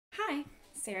Hi,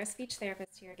 Sarah, speech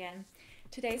therapist here again.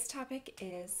 Today's topic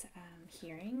is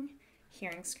hearing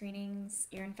screenings,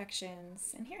 ear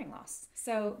infections, and hearing loss.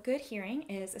 So, good hearing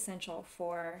is essential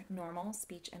for normal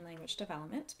speech and language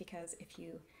development because if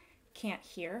you can't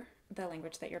hear the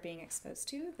language that you're being exposed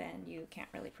to, then you can't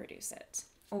really produce it,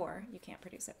 or you can't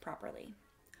produce it properly.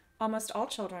 Almost all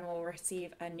children will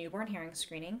receive a newborn hearing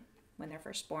screening when they're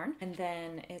first born, and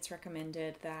then it's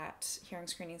recommended that hearing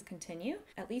screenings continue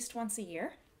at least once a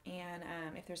year, and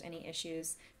if there's any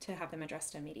issues, to have them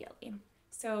addressed immediately.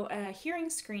 So, a hearing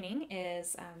screening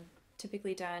is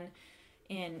typically done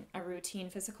in a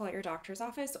routine physical at your doctor's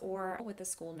office or with a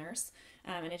school nurse.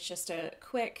 And it's just a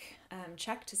quick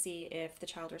check to see if the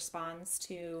child responds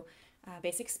to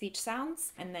basic speech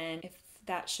sounds. And then if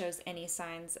that shows any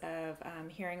signs of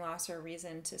hearing loss or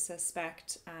reason to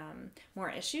suspect more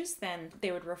issues, then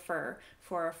they would refer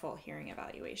for a full hearing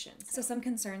evaluation. So some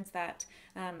concerns that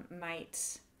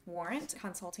might warrant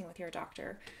consulting with your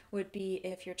doctor would be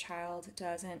if your child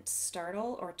doesn't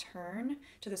startle or turn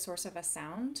to the source of a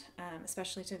sound,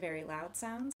 especially to very loud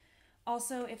sounds.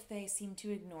 Also, if they seem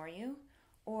to ignore you,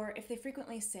 or if they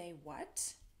frequently say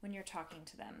what when you're talking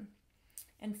to them.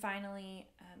 And finally,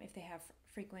 if they have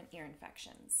frequent ear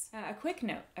infections. A quick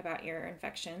note about ear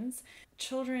infections.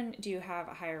 Children do have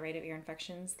a higher rate of ear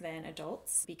infections than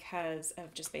adults because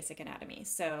of just basic anatomy.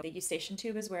 So the eustachian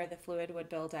tube is where the fluid would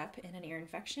build up in an ear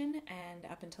infection, and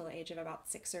up until the age of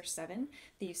about 6 or 7,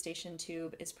 the eustachian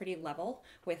tube is pretty level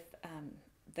with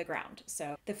the ground.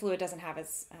 So the fluid doesn't have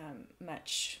as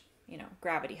much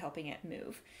gravity helping it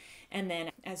move. And then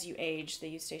as you age, the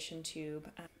eustachian tube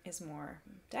is more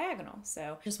diagonal,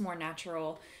 so just more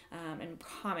natural and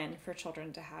common for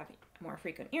children to have more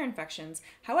frequent ear infections.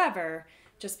 However,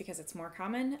 just because it's more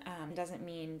common doesn't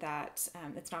mean that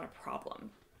it's not a problem.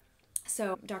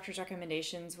 So doctor's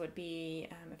recommendations would be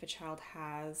if a child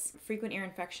has frequent ear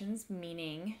infections,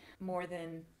 meaning more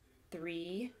than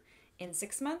 3 in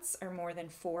 6 months or more than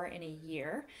 4 in a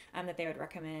year, that they would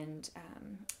recommend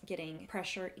getting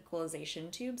pressure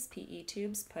equalization tubes, PE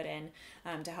tubes, put in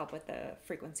to help with the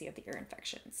frequency of the ear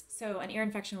infections. So an ear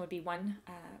infection would be one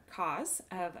cause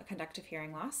of a conductive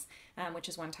hearing loss, which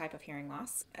is one type of hearing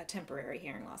loss, a temporary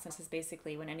hearing loss. This is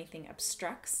basically when anything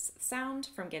obstructs sound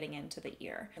from getting into the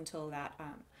ear until that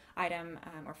item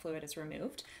or fluid is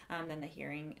removed. Then the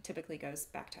hearing typically goes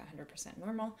back to 100%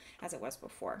 normal as it was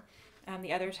before.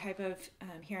 The other type of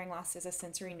hearing loss is a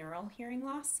sensory neural hearing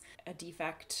loss, a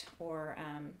defect or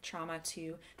trauma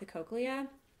to the cochlea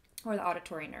or the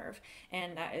auditory nerve,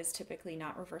 and that is typically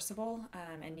not reversible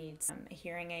and needs a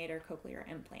hearing aid or cochlear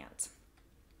implant.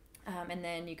 And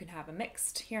then you can have a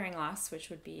mixed hearing loss, which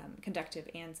would be conductive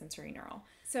and sensory neural.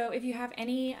 So if you have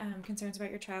any concerns about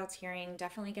your child's hearing,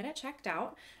 definitely get it checked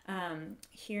out.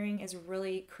 Hearing is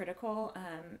really critical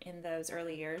in those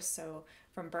early years. So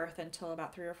from birth until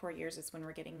about 3 or 4 years is when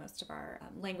we're getting most of our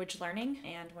language learning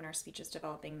and when our speech is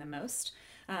developing the most.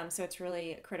 So it's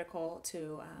really critical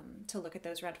to look at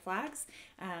those red flags,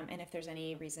 and if there's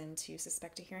any reason to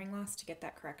suspect a hearing loss, to get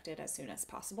that corrected as soon as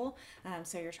possible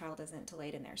so your child isn't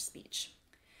delayed in their speech.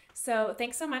 So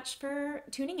thanks so much for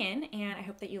tuning in, and I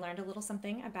hope that you learned a little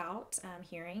something about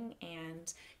hearing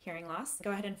and hearing loss.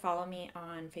 Go ahead and follow me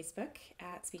on Facebook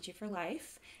at Speechie for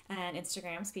Life and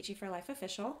Instagram, Speechie for Life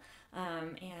Official,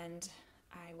 and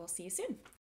I will see you soon.